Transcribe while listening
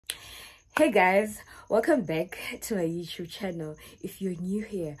Hey guys, welcome back to my YouTube channel. If you're new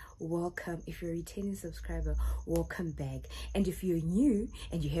here, welcome. If you're a returning subscriber, welcome back. And if you're new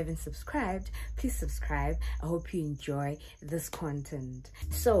and you haven't subscribed, please subscribe. I hope you enjoy this content.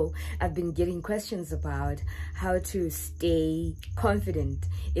 So I've been getting questions about how to stay confident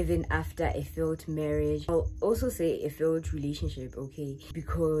even after a failed marriage. I'll also say a failed relationship, okay?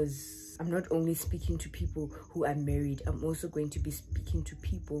 Because I'm not only speaking to people who are married, I'm also going to be speaking to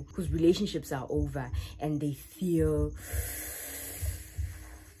people whose relationships are over and they feel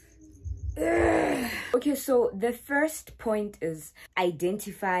okay. So the first point is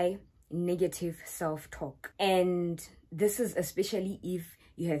identify negative self-talk, and this is especially if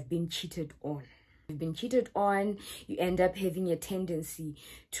you have been cheated on. You've been cheated on, you end up having a tendency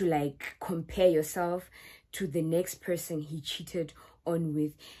to like compare yourself to the next person he cheated on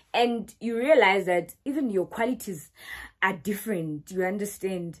with, and you realize that even your qualities are different. You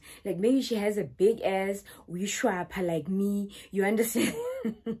understand? Like maybe she has a big ass, we sharp like me, you understand?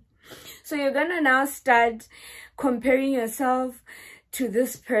 So you're gonna now start comparing yourself to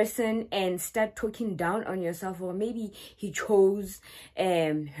this person and start talking down on yourself, or maybe he chose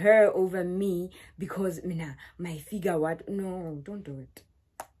her over me because my figure. What? No, don't do it.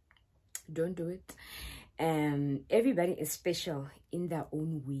 Don't do it. Everybody is special in their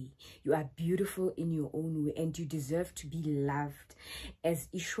own way. You are beautiful in your own way, and you deserve to be loved as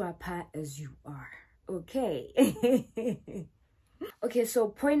ishwapa as you are. Okay. Okay, so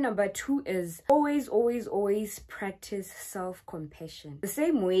point number 2 is always practice self-compassion. The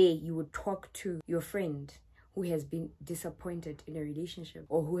same way you would talk to your friend who has been disappointed in a relationship,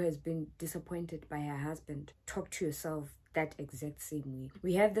 or who has been disappointed by her husband, talk to yourself that exact same way.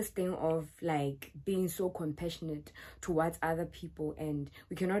 We have this thing of like being so compassionate towards other people, and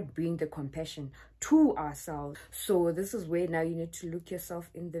we cannot bring the compassion to ourselves. So this is where now you need to look yourself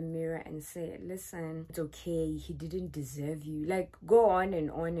in the mirror and say, listen, it's okay, he didn't deserve you. Like go on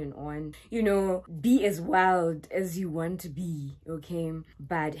and on and on, you know, be as wild as you want to be, okay,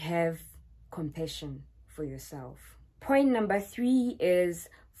 but have compassion for yourself. Point number 3 is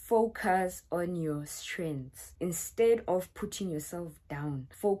focus on your strengths. Instead of putting yourself down,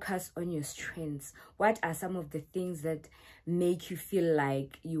 focus on your strengths. What are some of the things that make you feel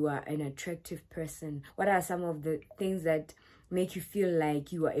like you are an attractive person? What are some of the things that make you feel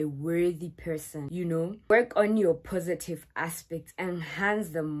like you are a worthy person? You know, work on your positive aspects, enhance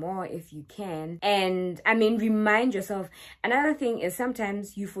them more if you can. And I mean, remind yourself. Another thing is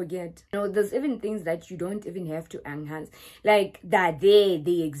sometimes you forget, you know, there's even things that you don't even have to enhance, like that they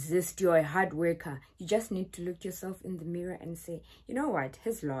exist. You're a hard worker. You just need to look yourself in the mirror and say, you know what,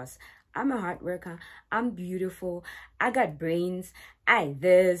 his loss, I'm a hard worker, I'm beautiful, I got brains, I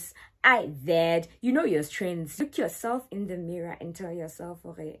this, I that. You know your strengths. Look yourself in the mirror and tell yourself,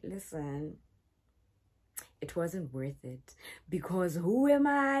 okay, listen, it wasn't worth it, because who am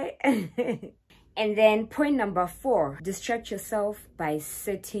I? And then point number 4, distract yourself by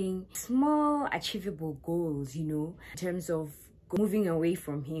setting small achievable goals, you know, in terms of moving away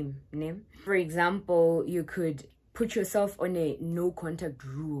from him. For example, you could put yourself on a no contact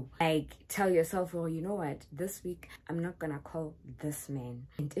rule. Like tell yourself, oh, you know what, this week I'm not gonna call this man.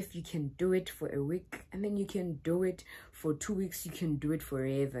 And if you can do it for a week, I mean, you can do it for 2 weeks, you can do it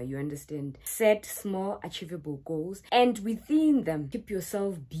forever. You understand? Set small achievable goals, and within them keep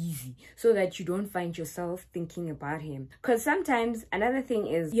yourself busy so that you don't find yourself thinking about him. Because sometimes another thing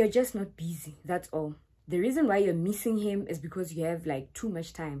is you're just not busy, that's all. The reason why you're missing him is because you have like too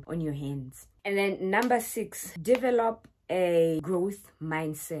much time on your hands. And then number 6, develop a growth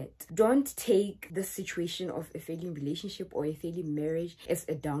mindset. Don't take the situation of a failing relationship or a failing marriage as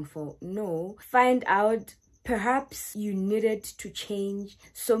a downfall. No, find out perhaps you needed to change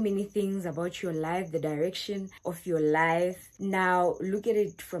so many things about your life, the direction of your life. Now look at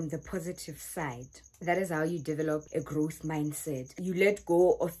it from the positive side. That is how you develop a growth mindset. You let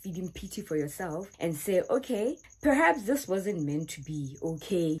go of feeling pity for yourself and say, okay, perhaps this wasn't meant to be,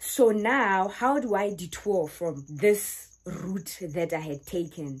 okay? So now how do I detour from this route that I had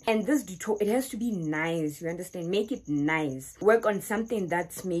taken? And this detour, it has to be nice, you understand? Make it nice. Work on something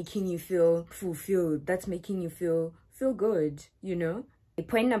that's making you feel fulfilled, that's making you feel good, you know?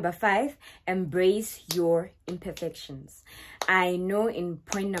 Point number 5, embrace your imperfections. I know in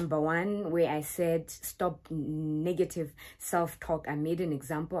point number 1 where I said stop negative self-talk, I made an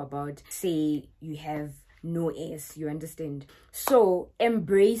example about, say you have no ass, you understand? So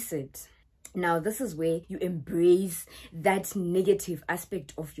embrace it. Now, this is where you embrace that negative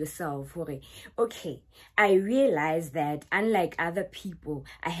aspect of yourself. Okay, I realize that unlike other people,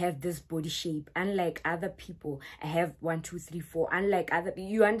 I have this body shape. Unlike other people, I have 1, 2, 3, 4. Unlike other people,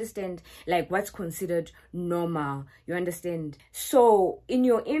 you understand, like what's considered normal. You understand? So in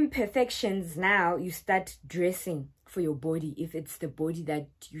your imperfections now, you start dressing for your body. If it's the body that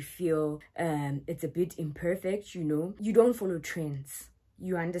you feel it's a bit imperfect, you don't follow trends.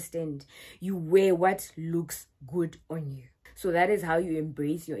 You understand? You wear what looks good on you. So that is how you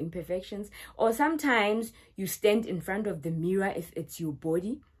embrace your imperfections. Or sometimes you stand in front of the mirror if it's your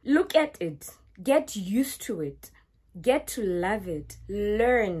body. Look at it. Get used to it. Get to love it.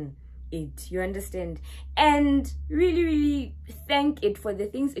 Learn it. You understand? And really, really thank it for the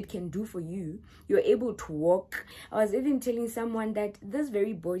things it can do for you. You're able to walk. I was even telling someone that this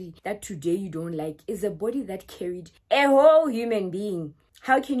very body that today you don't like is a body that carried a whole human being.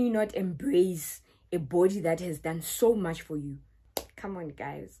 How can you not embrace a body that has done so much for you? Come on,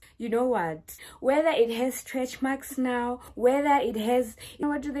 guys. You know what? Whether it has stretch marks now, whether it has,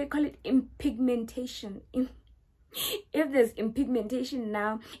 what do they call it? Impigmentation. If there's impigmentation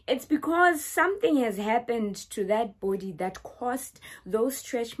now, it's because something has happened to that body that caused those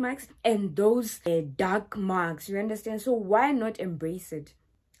stretch marks and those dark marks. You understand? So why not embrace it?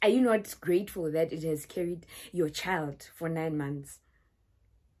 Are you not grateful that it has carried your child for 9 months?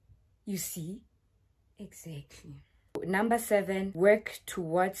 You see? Exactly. Number 7, work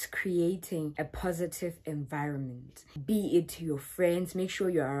towards creating a positive environment. Be it your friends, make sure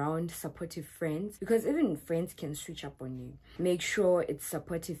you're around supportive friends, because even friends can switch up on you. Make sure it's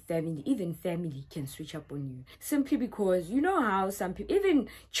supportive family, even family can switch up on you. Simply because you know how some people, even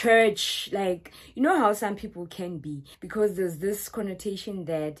church, like, you know how some people can be, because there's this connotation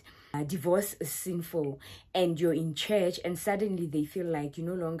that divorce is sinful, and you're in church and suddenly they feel like you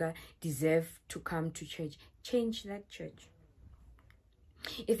no longer deserve to come to church. Change that church.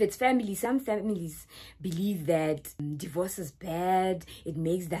 If it's family, some families believe that divorce is bad, it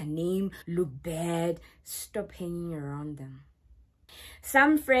makes their name look bad. Stop hanging around them.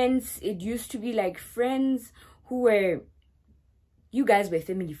 Some friends, it used to be like friends who were, you guys were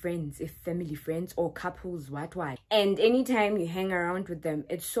family friends, if family friends, or couples, what. And anytime you hang around with them,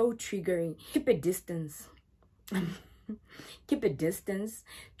 it's so triggering. Keep a distance. Keep a distance.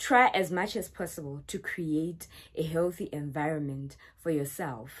 Try as much as possible to create a healthy environment for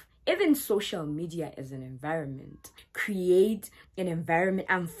yourself. Even social media is an environment. Create an environment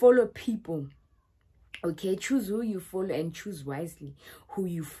and follow people. Okay, choose who you follow and choose wisely who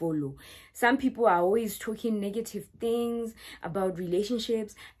you follow. Some people are always talking negative things about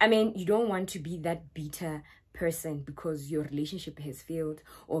relationships. I mean, you don't want to be that bitter person because your relationship has failed,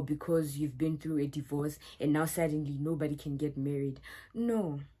 or because you've been through a divorce and now suddenly nobody can get married.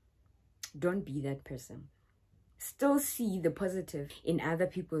 No, don't be that person. Still see the positive in other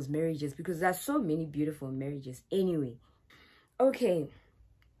people's marriages, because there's so many beautiful marriages anyway. Okay,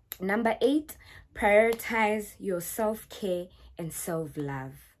 number 8, prioritize your self-care and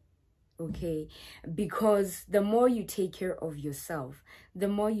self-love. Okay, because the more you take care of yourself, the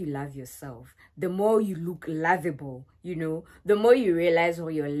more you love yourself, the more you look lovable, the more you realize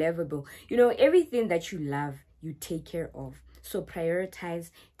you're lovable. Everything that you love, you take care of. So prioritize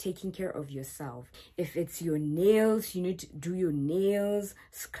taking care of yourself. If it's your nails, you need to do your nails,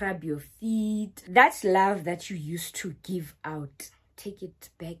 scrub your feet. That's love that you used to give out. Take it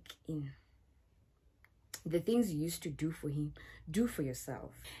back in. The things you used to do for him, do for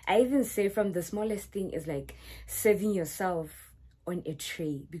yourself. I even say from the smallest thing is like serving yourself on a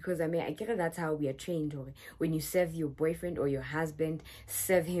tray, because I guess that's how we are trained. When you serve your boyfriend or your husband,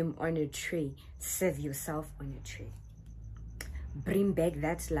 serve him on a tray. Serve yourself on a tray. Bring back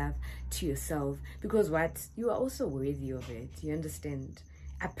that love to yourself, because you are also worthy of it. You understand?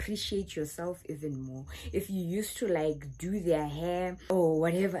 Appreciate yourself even more. If you used to like do their hair or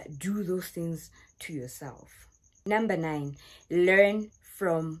whatever, do those things to yourself. Number 9, learn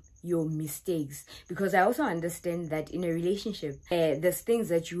from your mistakes, because I also understand that in a relationship, there's things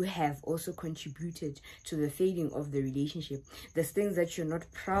that you have also contributed to the failing of the relationship. There's things that you're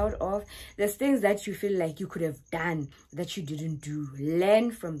not proud of. There's things that you feel like you could have done that you didn't do.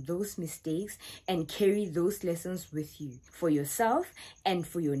 Learn from those mistakes and carry those lessons with you for yourself and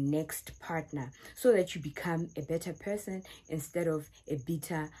for your next partner, so that you become a better person instead of a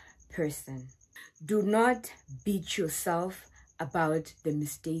bitter person. Do not beat yourself about the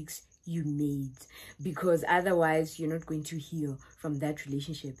mistakes you made, because otherwise you're not going to heal from that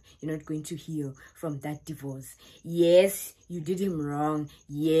relationship. You're not going to heal from that divorce. Yes, you did him wrong.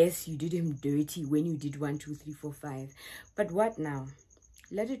 Yes, you did him dirty when you did 1, 2, 3, 4, 5. But what now?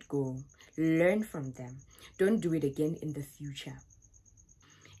 let it go. Learn from them. Don't do it again in the future.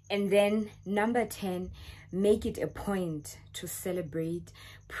 And then number 10, make it a point to celebrate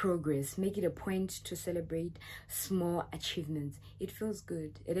progress. Make it a point to celebrate small achievements. It feels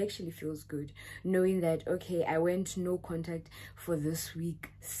good. It actually feels good knowing that, okay, I went no contact for this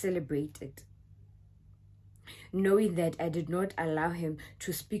week. Celebrate it. Knowing that I did not allow him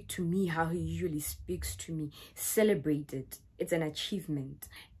to speak to me how he usually speaks to me. Celebrate it. It's an achievement.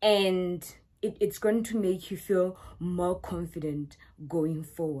 And it's going to make you feel more confident going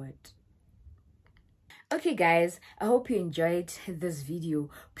forward. Okay guys, I hope you enjoyed this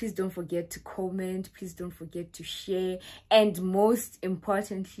video. Please don't forget to comment, please don't forget to share, and most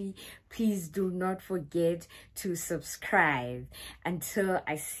importantly, please do not forget to subscribe. Until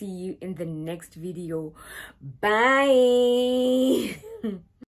I see you in the next video, bye.